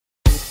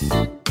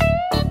Hello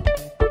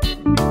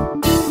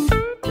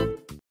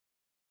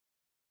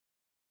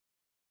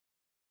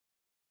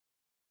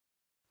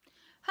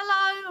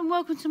and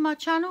welcome to my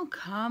channel.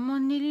 Come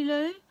on, Nilly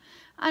Lou,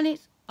 and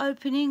it's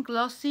opening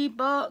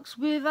Glossybox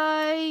with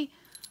a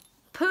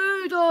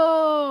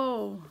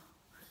poodle.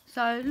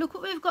 So look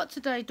what we've got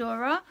today,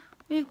 Dora.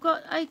 We've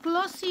got a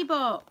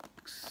Glossybox.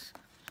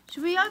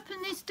 Should we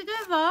open this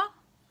together?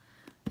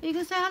 You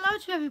can say hello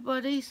to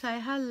everybody.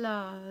 Say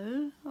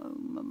hello. Oh,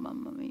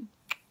 mummy.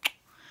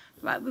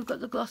 Right, we've got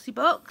the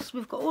Glossybox.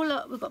 We've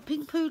got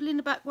Pink Poodle in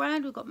the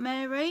background. We've got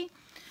Mary.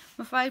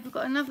 I'm afraid we've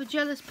got another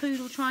jealous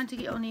poodle trying to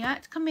get on the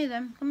act. Come here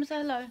then. Come and say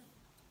hello.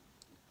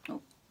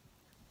 Oh.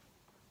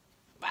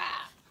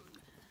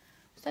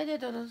 Stay there,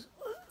 Doddles.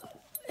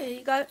 There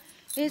you go.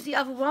 Here's the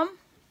other one.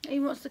 He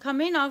wants to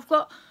come in. I've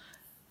got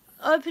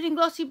opening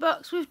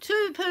Glossybox with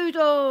 2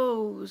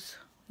 poodles.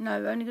 No,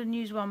 we're only going to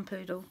use 1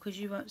 poodle because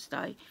you won't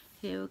stay.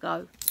 Here we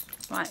go.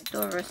 Right,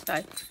 Dora,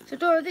 stay. So,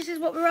 Dora, this is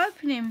what we're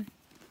opening.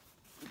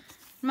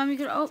 Mummy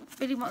got. Oh,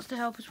 Billy wants to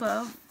help as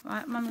well.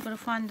 Right, Mummy's got to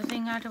find the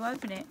thing how to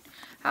open it.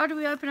 How do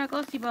we open our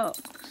Glossybox?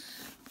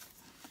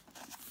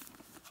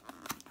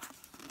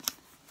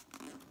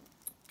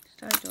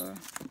 Stay, Dora.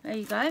 There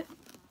you go.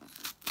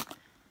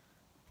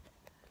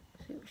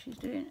 See what she's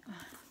doing.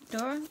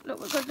 Dora,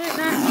 look, we've got to do it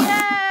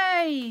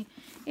now. Yay!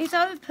 It's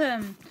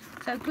open.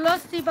 So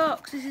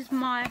Glossybox. This is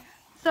my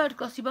 3rd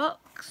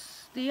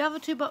Glossybox. The other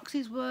 2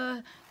 boxes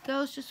were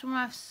Girls Just Want to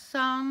Have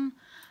Sun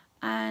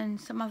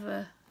and some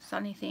other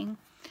sunny thing.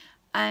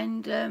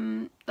 And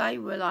they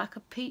were like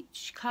a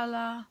peach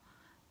colour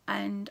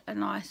and a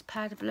nice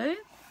powder blue.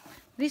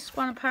 This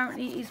one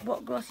apparently is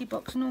what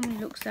Glossybox normally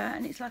looks at,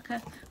 and it's like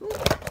a... Ooh.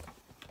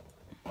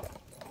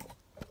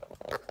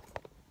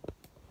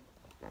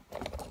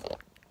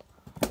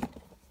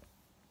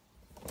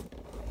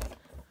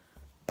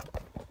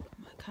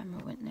 My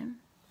camera went then.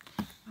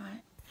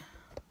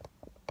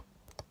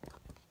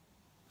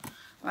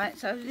 Right,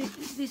 so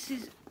this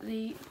is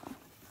the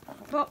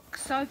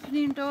box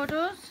opening,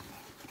 Doddles.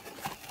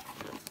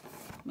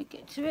 Let me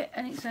get to it,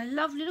 and it's a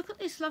lovely, look at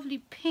this lovely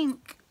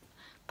pink,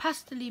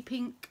 pastel-y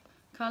pink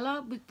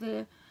colour with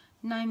the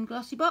name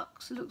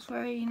Glossybox. It looks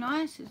very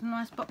nice. It's a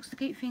nice box to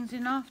keep things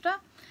in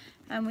after.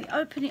 And we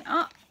open it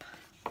up,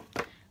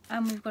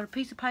 and we've got a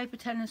piece of paper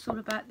telling us all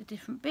about the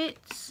different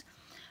bits.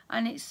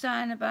 And it's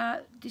saying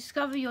about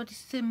discover your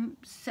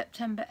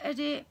September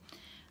edit.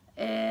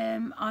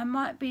 I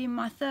might be in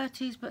my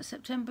 30s, but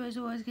September has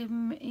always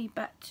given me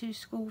back to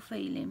school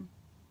feeling.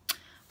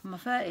 In my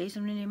 30s,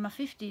 I'm nearly in my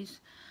 50s.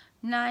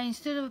 Now,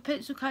 instead of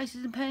pencil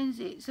cases and pens,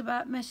 it's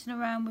about messing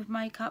around with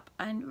makeup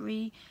and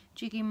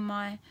rejigging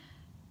my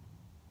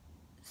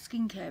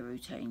skincare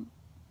routine.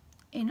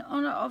 In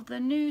honour of the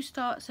new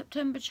start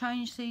September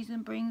change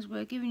season brings,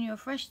 we're giving you a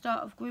fresh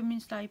start of grooming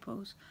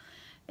staples.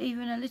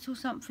 Even a little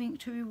something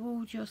to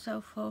reward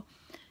yourself for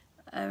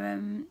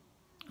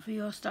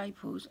your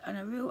staples, and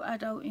a real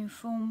adult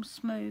informed,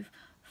 smooth,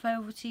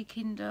 velvety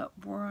Kinder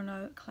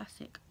Bueno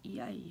classic.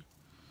 Yay!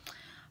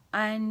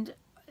 And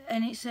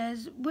it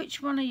says,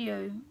 which one are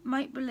you?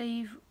 Make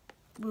believe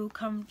will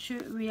come to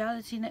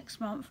reality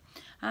next month.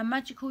 A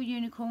magical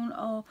unicorn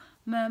or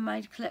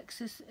mermaid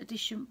collector's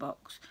edition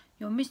box.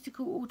 Your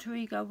mystical alter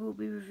ego will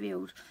be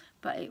revealed,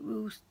 but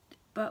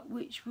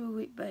which will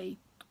it be?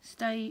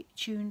 Stay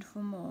tuned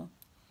for more.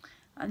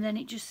 And then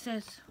it just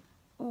says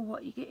all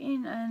what you get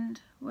in,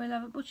 and we'll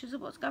have a butcher's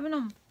of what's going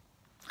on.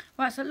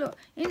 Right, so look,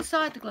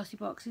 inside the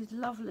Glossybox is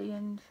lovely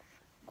and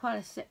quite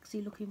a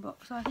sexy looking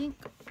box, I think.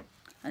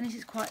 And this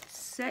is quite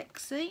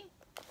sexy.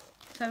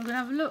 So we're going to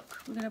have a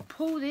look. We're going to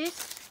pull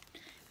this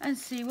and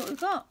see what we've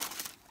got.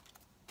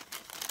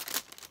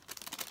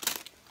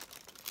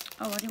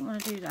 Oh, I didn't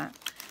want to do that.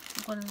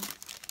 I'm going to...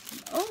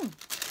 Oh,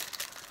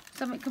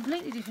 something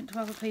completely different to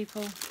other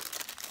people.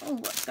 Oh,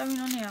 what's going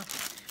on here?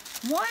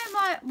 Why do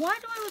I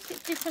always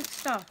get different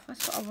stuff?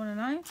 That's what I want to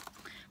know.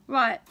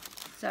 Right,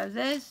 so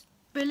there's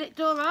Billet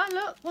Dora.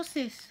 Look, what's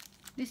this?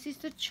 This is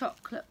the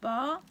chocolate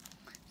bar.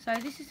 So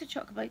this is the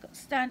chocolate bar. You've got to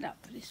stand up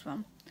for this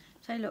one.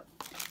 So look,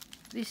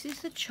 this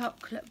is the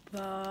chocolate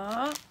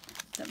bar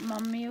that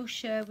Mummy will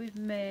share with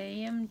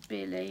me and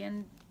Billy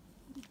and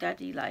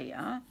Daddy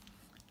later.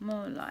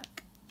 More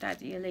like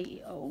Daddy will eat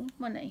it all,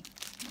 won't he?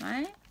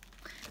 Right?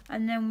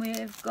 And then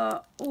we've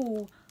got,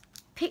 oh,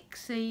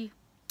 Pixie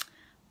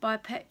by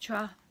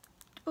Petra.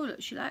 Oh,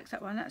 look, she likes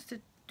that one. That's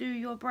to do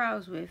your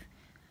brows with.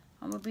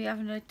 And we'll be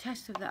having a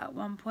test of that at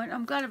one point.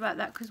 I'm glad about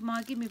that because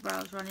my Gimme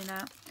Brow's running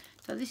out.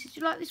 So this is, do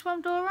you like this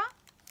one, Dora?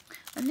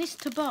 And this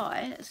to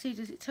buy, let's see,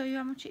 does it tell you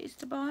how much it is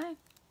to buy?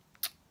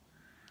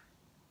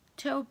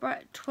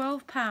 £12. So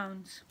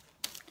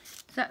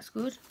that's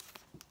good.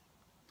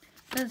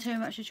 Doesn't tell you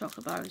how much the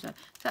chocolate bar is though.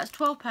 So that's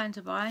 £12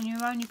 to buy, and you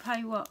only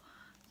pay what?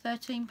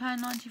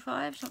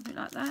 £13.95, something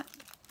like that.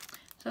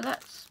 So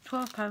that's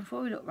 £12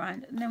 for we look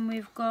round. And then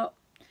we've got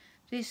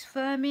this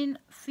Firmin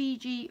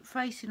Fiji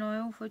Facing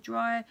Oil for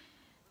dry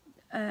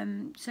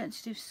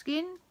sensitive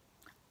skin,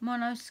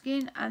 mono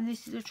skin, and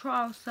this is a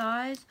trial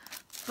size,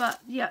 but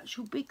the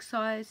actual big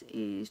size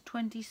is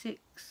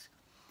 26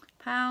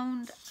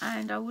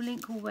 and I will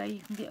link all where you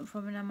can get them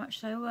from and how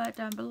much they were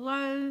down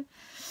below.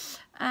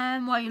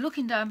 And while you're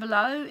looking down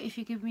below, if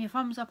you give me a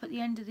thumbs up at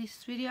the end of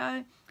this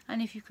video,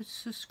 and if you could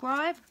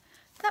subscribe,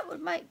 that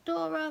would make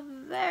Dora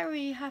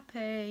very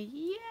happy.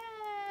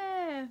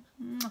 Yeah.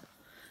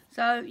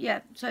 So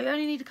yeah, so you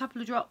only need a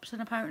couple of drops,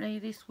 and apparently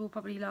this will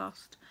probably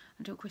last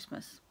until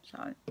Christmas.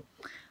 So,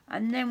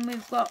 and then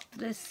we've got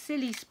the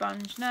silly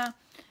sponge. Now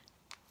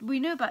we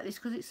knew about this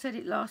because it said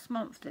it last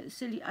month that the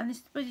silly, and this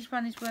British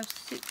sponge is worth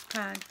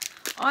 £6.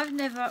 I've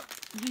never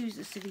used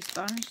a silly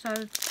sponge, so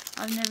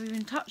I've never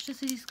even touched a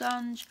silly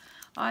sponge.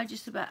 I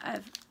just about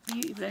have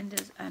beauty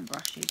blenders and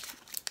brushes.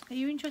 Are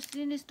you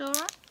interested in this, Dora?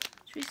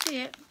 Should we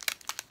see it?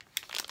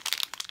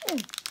 Oh,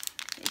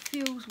 it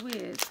feels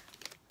weird.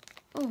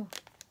 Oh,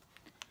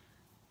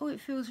 it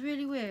feels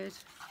really weird.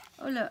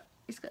 Oh look,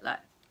 it's got like,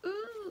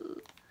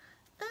 ooh,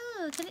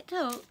 can it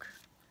talk?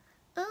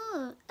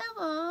 Oh,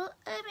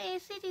 I'm a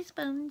city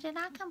sponge and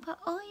I can put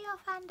all your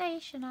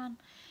foundation on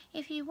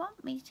if you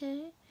want me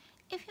to.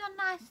 If you're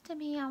nice to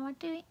me, I will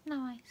do it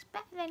nice.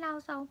 Better than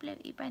those old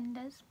beauty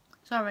blenders.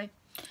 Sorry.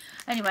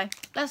 Anyway,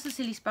 that's the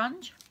silly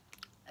sponge.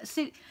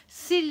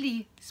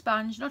 Silly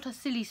sponge, not a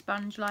silly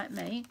sponge like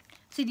me.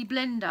 Silly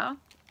blender.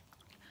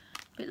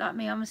 A bit like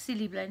me, I'm a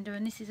silly blender,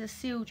 and this is a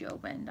seal gel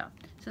blender.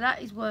 So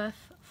that is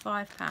worth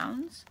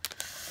 £5.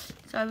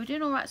 So we're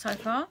doing all right so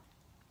far.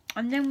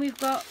 And then we've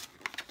got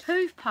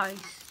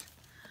toothpaste.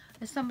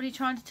 There's somebody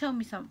trying to tell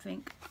me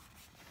something.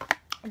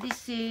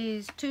 This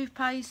is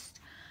toothpaste,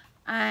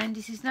 and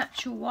this is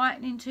natural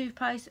whitening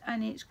toothpaste,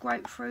 and it's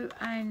grapefruit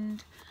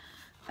and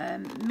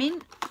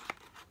mint.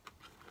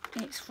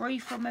 It's free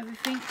from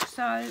everything,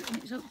 so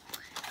it'll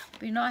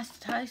be nice to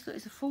taste. Look,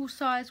 it's a full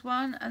size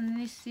one,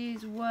 and this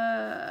is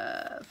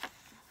worth,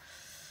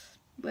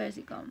 where's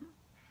it gone?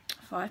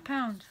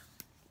 £5.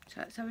 So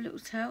let's have a little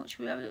tell. Should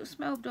we have a little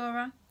smell,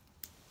 Dora?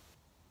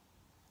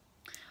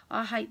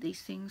 I hate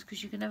these things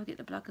because you can never get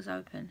the pluggers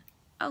open.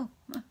 Oh,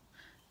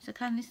 it's a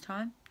can this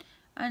time.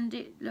 And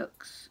it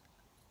looks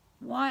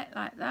white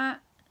like that.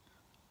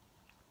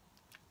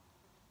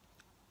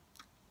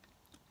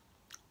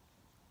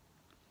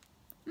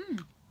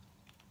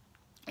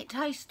 It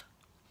tastes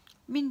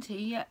minty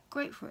yet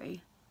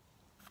grapefruity.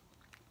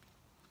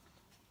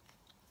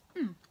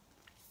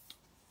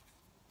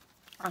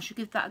 I should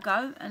give that a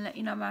go and let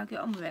you know how I get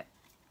on with it.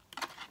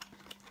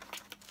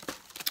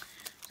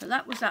 So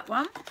that was that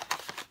one.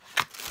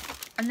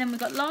 And then we've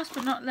got, last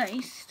but not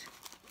least,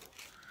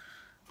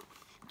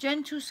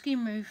 Gentle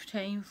Skin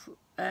Routine,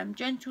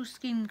 Gentle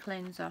Skin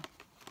Cleanser,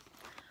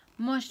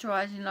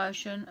 Moisturising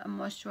Lotion and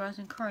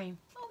Moisturising Cream.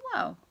 Oh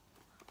wow,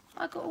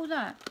 I got all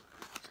that.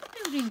 Some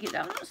people didn't get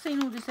that. I'm not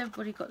seeing all this,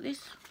 everybody got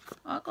this.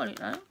 I got it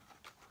though.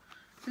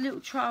 It's a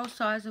little trial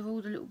size of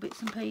all the little bits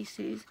and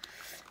pieces.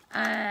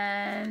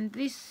 And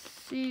this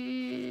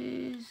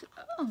is,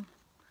 oh,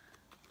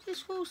 is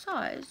this full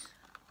size?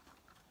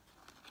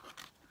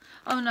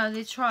 Oh no,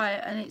 they try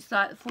it, and it's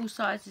like the full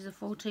sizes are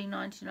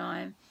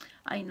 $14.99,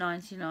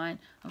 $8.99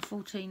 and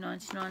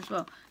 $14.99 as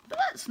well. But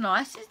that's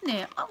nice, isn't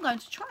it? I'm going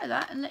to try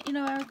that and let you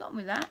know how I got on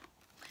with that.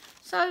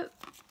 So,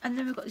 and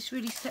then we've got this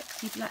really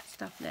sexy black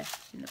stuff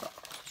left in the box,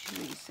 which is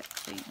really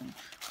sexy, and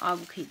I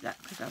will keep that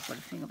because I've got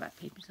a thing about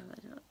keeping stuff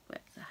like that. Wear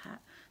it as a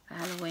hat for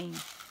Halloween.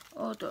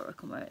 Or Dora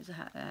can wear it as a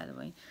hat for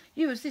Halloween.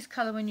 You was this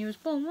colour when you was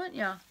born, weren't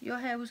you? Your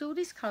hair was all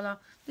this colour.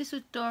 This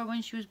was Dora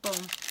when she was born.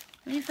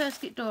 When you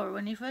first get Dora,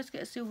 when you first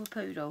get a silver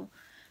poodle,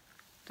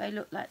 they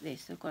look like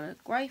this. They've got a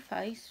grey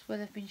face where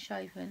they've been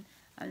shaven,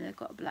 and they've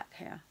got black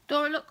hair.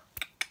 Dora, look.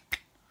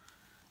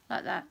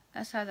 Like that.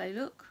 That's how they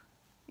look.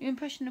 Your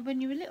impression of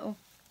when you were little.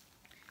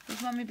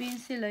 Was Mummy being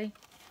silly?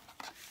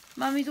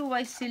 Mummy's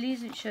always silly,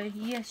 isn't she?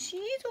 Yes, she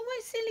is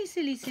always silly,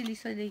 silly, silly,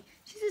 silly.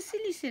 She's a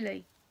silly,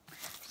 silly.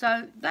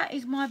 So that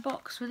is my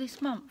box for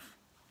this month.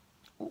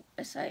 Oh,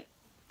 let's say.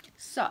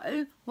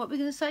 So, what we're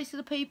going to say to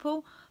the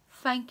people,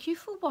 thank you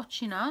for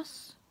watching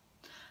us.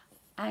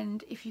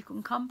 And if you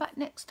can come back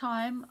next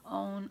time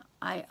on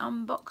a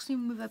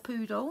unboxing with a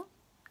poodle.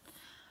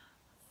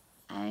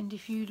 And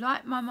if you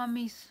like my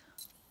mummy's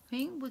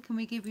thing, can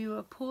we give you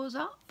a pause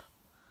up?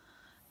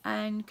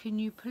 And can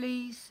you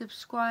please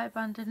subscribe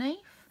underneath?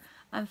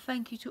 And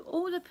thank you to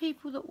all the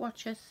people that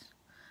watch us.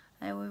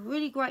 And we're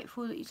really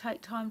grateful that you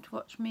take time to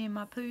watch me and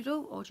my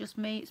poodle, or just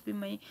me, it's been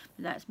me,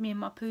 but that's me and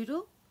my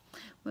poodle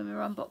when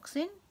we're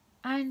unboxing.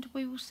 And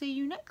we will see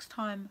you next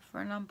time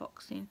for an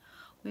unboxing.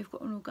 We've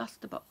got an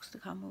Augusta box to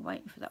come. We're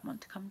waiting for that one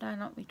to come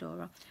down, aren't we,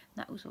 Dora? And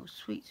that was all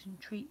sweets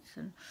and treats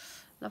and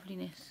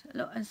loveliness.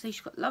 Look, and see,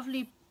 she's got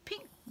lovely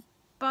pink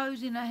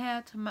bows in her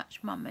hair to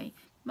match Mummy.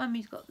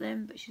 Mummy's got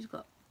them, but she's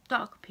got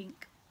darker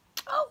pink.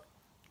 Oh,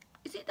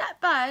 is it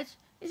that bad?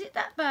 Is it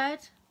that bad?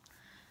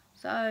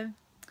 So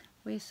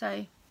we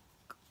say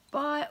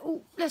goodbye.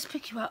 Oh, let's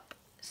pick you up.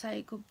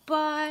 Say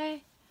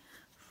goodbye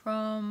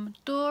from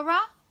Dora,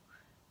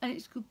 and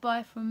it's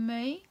goodbye from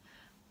me,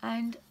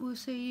 and we'll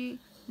see you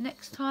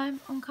next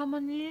time on Come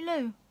On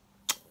Lulu.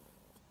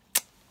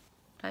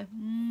 So,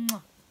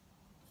 mwah.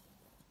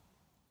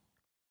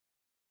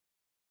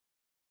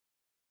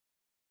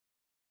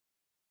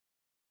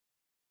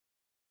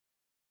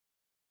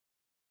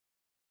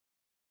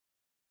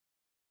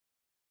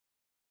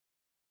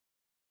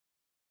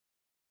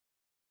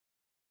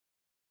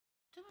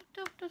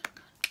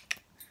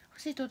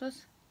 What's it,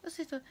 Doddles? What's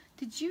it?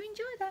 Did you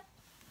enjoy that?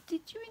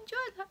 Did you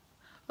enjoy that?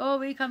 Oh,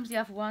 here comes the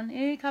other one.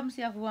 Here comes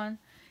the other one.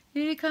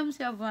 Here comes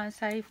the other one.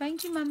 Say,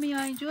 thank you, Mummy.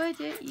 I enjoyed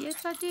it.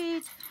 Yes, I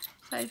did.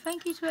 Say,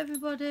 thank you to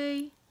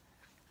everybody.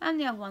 And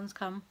the other one's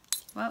come.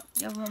 Well,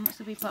 the other one wants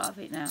to be part of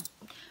it now.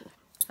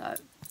 So,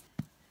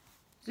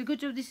 it's a good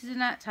job this is an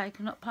outtake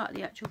and not part of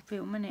the actual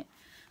film, isn't it?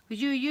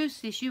 Because you're used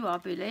to this, you are,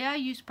 Billy. How are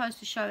you supposed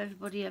to show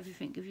everybody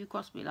everything if you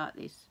cross me like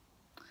this?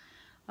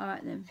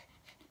 Alright then.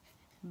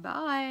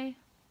 Bye.